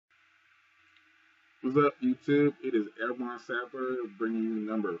What's up, YouTube? It is Airborne Sapper bringing you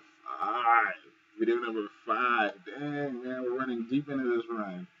number five. Video number five. Dang, man, we're running deep into this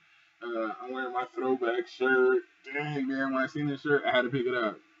run. I'm wearing my throwback shirt. Dang, man, when I seen this shirt, I had to pick it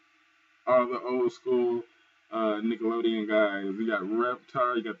up. All the old school Nickelodeon guys. You got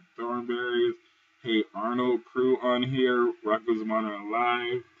Reptar, you got the Thornberries. Hey, Arnold crew on here. Rocco Zamano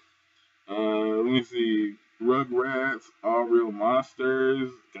Alive. Let me see. Rugrats, All Real Monsters,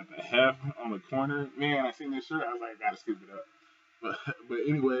 got the Hef on the corner. Man, I seen this shirt. I was like, I gotta scoop it up. But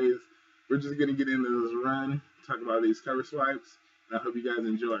anyways, we're just gonna get into this run, talk about these cover swipes, and I hope you guys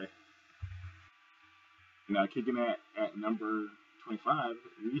enjoy. Now, kicking at number 25,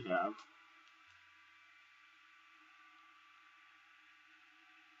 we have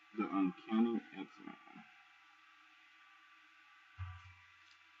the Uncanny X-Men.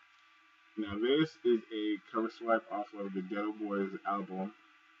 Now, this is a cover swipe off of the Ghetto Boys album.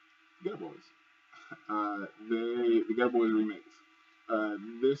 Ghetto Boys. The Ghetto Boys remix.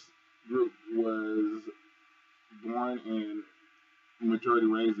 This group was born and majority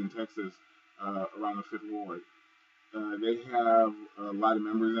raised in Texas around the Fifth Ward. They have a lot of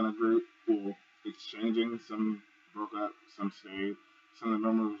members in a group who exchanging. Some broke up, some stayed. Some of the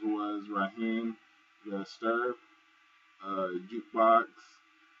members was Raheem, the Stir, Jukebox,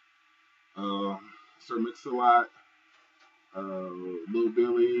 uh, Sir Mix-a-Lot, Lil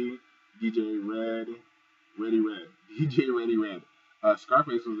Billy, DJ Red, Ready Red, DJ Ready Red.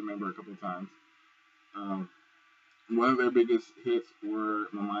 Scarface was a member a couple of times. Um, One of their biggest hits were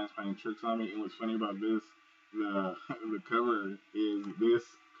 "My Mind's Playing Tricks on Me." And what's funny about this, the the cover is this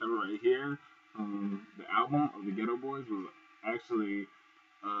cover right here from the album of the Ghetto Boys was actually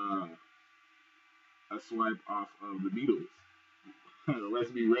uh, a swipe off of the Beatles. Let's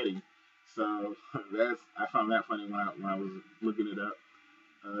Be Ready. So that's I found that funny when I was looking it up.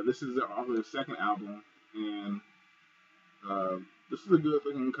 This is off of their second album, and uh, this is a good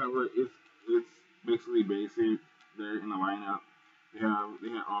looking cover. It's basically basic. They're in the lineup. They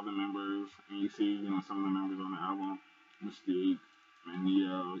had all the members, and you see some of the members on the album, Mystique,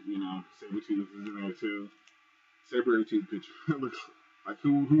 Magneto, Sabretooth is in there too. Sabretooth picture looks like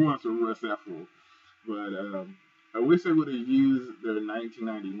who wants to arrest that fool? But I wish they would have used their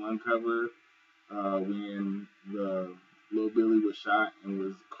 1991 cover when the Lil Billy was shot and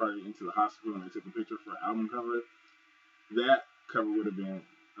was carted into the hospital, and they took a picture for album cover. That cover would have been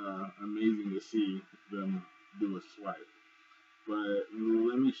amazing to see them do a swipe. But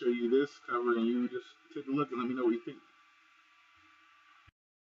let me show you this cover, and you just take a look and let me know what you think.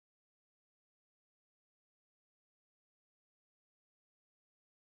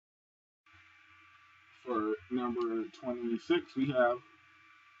 For number 26, we have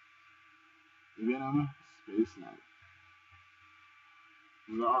Venom Space Knight.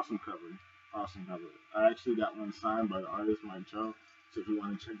 This is an awesome cover. Awesome cover. I actually got one signed by the artist Mike Cho. So if you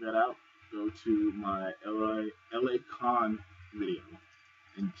want to check that out, go to my LA Con video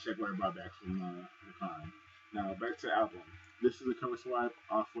and check what I brought back from the con. Now back to the album. This is a cover swipe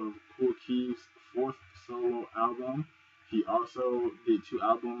off of Kool Keith's fourth solo album. He also did two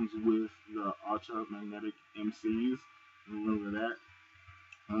albums with the Ultra Magnetic MCs. Remember that?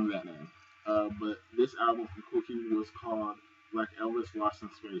 Remember that name. But this album from Kool Keith was called Like Elvis Lost in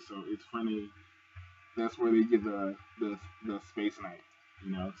Space. So it's funny. That's where they get the Space Knight.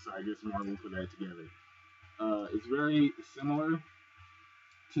 So I guess Marvel put that together. It's very similar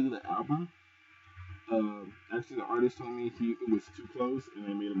to the album. Actually, the artist told me it was too close, and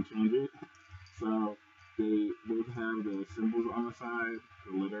they made him change it. So they both have the symbols on the side.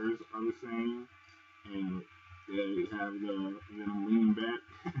 The letters are the same, and they have the them leaning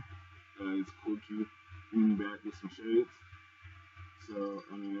back. It's cool, cute, leaning back with some shades. So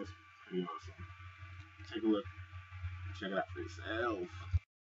I mean, that's pretty awesome. Take a look, check it out for yourself.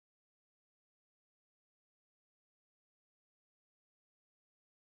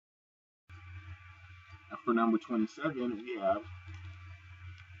 And for number 27, we have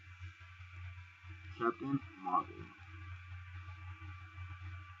Captain Marvel.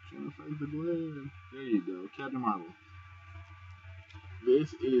 Trying to fight the glare. There you go, Captain Marvel.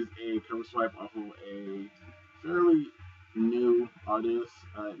 This is a cover swipe off of a fairly new artist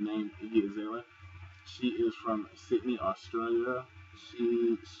named Iggy Azalea. She is from Sydney, Australia.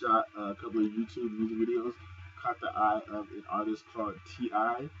 She shot a couple of YouTube music videos, caught the eye of an artist called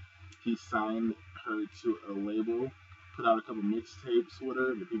T.I. He signed her to a label, put out a couple mixtapes with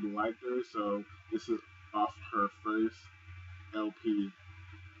her. The people liked her, so this is off her first LP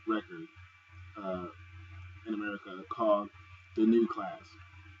record uh, in America called The New Class.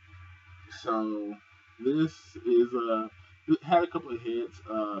 So this is it had a couple of hits.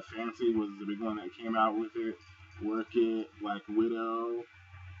 Fancy was the big one that came out with it. Work It, Black Widow.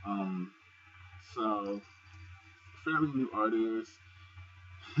 Um, so fairly new artist.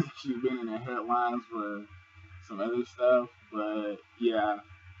 She's been in the headlines for some other stuff, but yeah,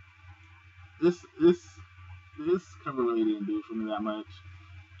 this this cover really didn't do it for me that much.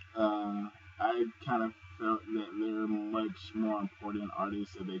 I kind of felt that there are much more important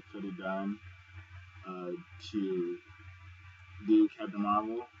artists that they could have done uh, to do Captain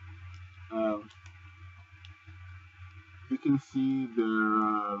Marvel. Uh, you can see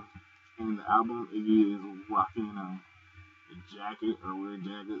their in the album Iggy is rocking a jacket or weird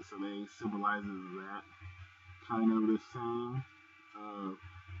jacket, so they symbolizes that kind of the same.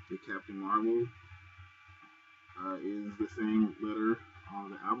 The Captain Marvel is the same letter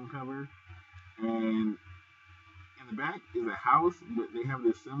on the album cover, and in the back is a house, but they have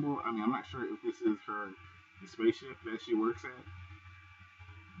this symbol. I mean, I'm not sure if this is her the spaceship that she works at,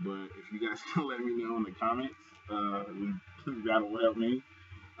 but if you guys can let me know in the comments, uh, that'll help me.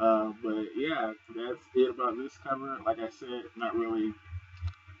 But yeah, that's it about this cover. Like I said, not really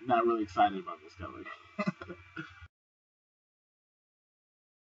excited about this cover.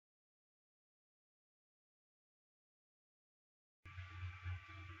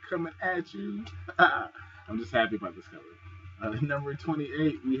 Coming at you. I'm just happy about this cover. Number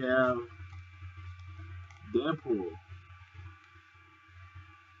 28, we have Deadpool.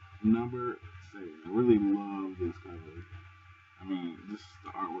 Number 7. I really love this cover. I mean, this the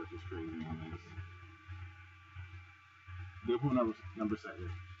artwork is crazy on this. Deadpool number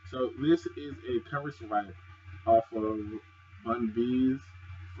 7. So this is a cover swipe off of Bun B's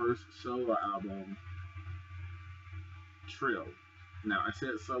first solo album, Trill. Now I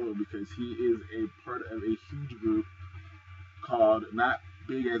said solo because he is a part of a huge group called not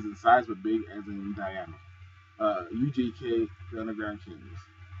big as in size but big as in diameter. UGK, the Underground Kings.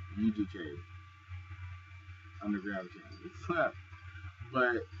 UGK, Underground Kings.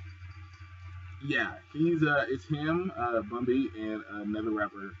 But yeah, he's it's him, Bun B, and another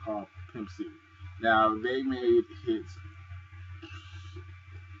rapper called Pimp C. Now they made hits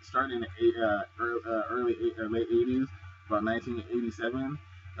starting in the late '80s, about 1987.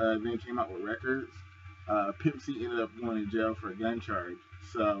 Then came out with records. Pimp C ended up going to jail for a gun charge,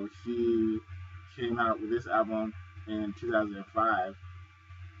 so he came out with this album in 2005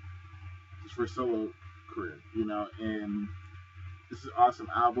 for solo career, and this is an awesome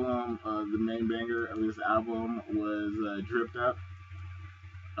album. The main banger of this album was Dripped Up.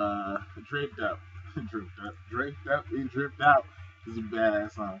 Draped Up. Dripped Up. Draped Up and Dripped Out. This is a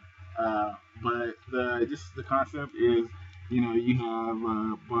badass song. But just the concept is, you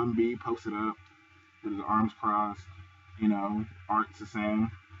have Bun B posted up with his arms crossed, art's the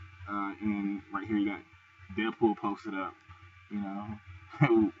same. And right here you got Deadpool posted up, you know,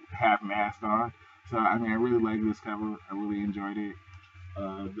 half masked on. So I mean, I really like this cover. I really enjoyed it.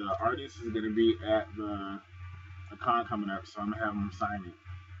 The artist is gonna be at the con coming up, so I'm gonna have him sign it.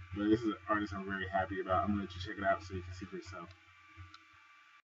 But this is an artist I'm very happy about. I'm gonna let you check it out so you can see for yourself.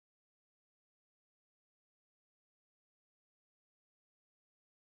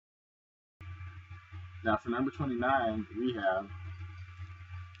 Now for number 29, we have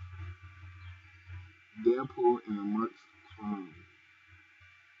Deadpool and the Marks from.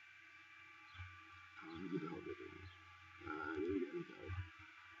 Let me get the whole thing. There we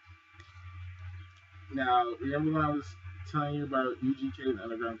go. Now, remember when I was telling you about UGK and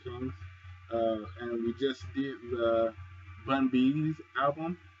Underground Kings? And we just did the Bun B's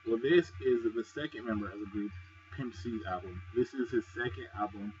album. Well, this is the second member of the group, Pimp C's album. This is his second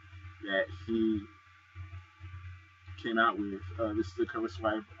album that he came out with. This is the cover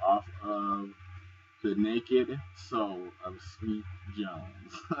swipe off of The Naked Soul of Sweet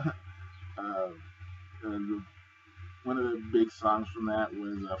Jones. The one of the big songs from that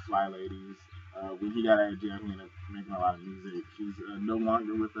was Fly Ladies. When he got out of jail, he ended up making a lot of music. He's no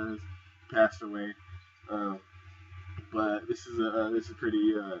longer with us, passed away. Uh, but this is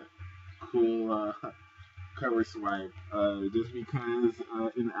pretty cool cover swipe. Just because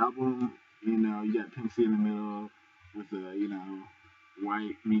in the album, you got Pimp C in the middle with the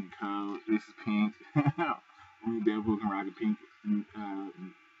white mink coat. This is pink. Only Devil can rock a pink uh,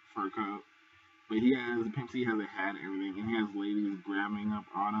 fur coat. But Pimp C has a hat and everything, and he has ladies grabbing up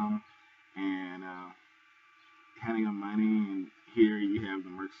on him and handing him money. And here you have the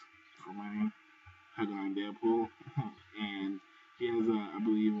mercs for money hugging on Deadpool, and he has I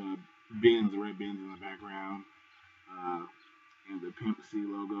believe, Benz, red Benz in the background, uh, and the Pimp C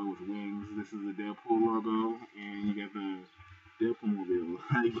logo with wings. This is the Deadpool logo, and you got the Deadpool mobile,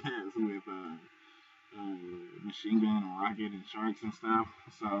 I guess, with Machine Gun and Rocket and Sharks and stuff.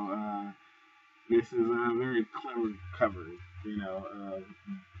 So this is a very clever cover. You know,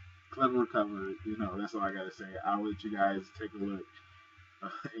 clever cover. You know, that's all I gotta say. I'll let you guys take a look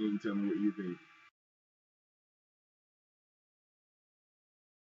and tell me what you think.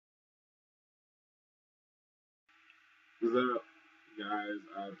 What's up, guys?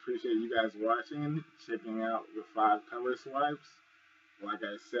 I appreciate you guys watching, checking out the 5 cover swipes. Like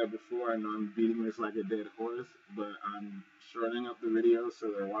I said before, I know I'm beating this like a dead horse, but I'm shortening up the videos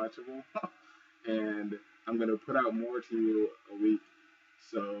so they're watchable. And I'm gonna put out more to you a week.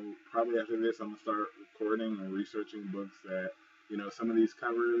 So probably after this, I'm gonna start recording and researching books that some of these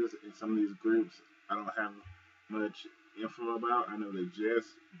covers and some of these groups I don't have much info about. I know the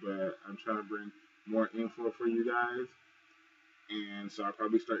gist, but I'm trying to bring more info for you guys. And so I'll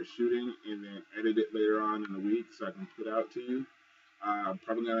probably start shooting and then edit it later on in the week so I can put out to you. I'm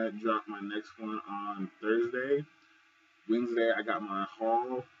probably gonna drop my next one on Thursday. Wednesday, I got my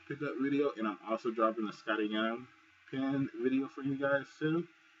haul pickup video, and I'm also dropping the Scotty Young pin video for you guys too.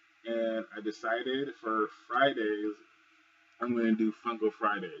 And I decided for Fridays, I'm going to do Funko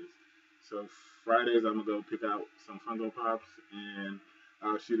Fridays. So Fridays, I'm going to go pick out some Funko Pops, and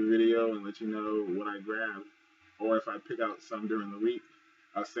I'll shoot a video and let you know what I grabbed. Or if I pick out some during the week,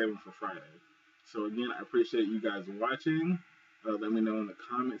 I'll save them for Friday. So again, I appreciate you guys watching. Let me know in the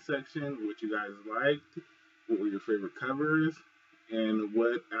comment section what you guys liked. What were your favorite covers? And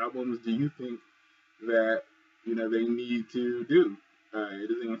what albums do you think that they need to do? It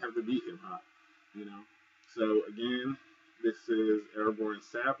doesn't even have to be hip hop, you know. So again, this is Airborne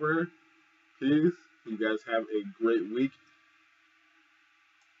Sapper. Peace. You guys have a great week,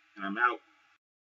 and I'm out.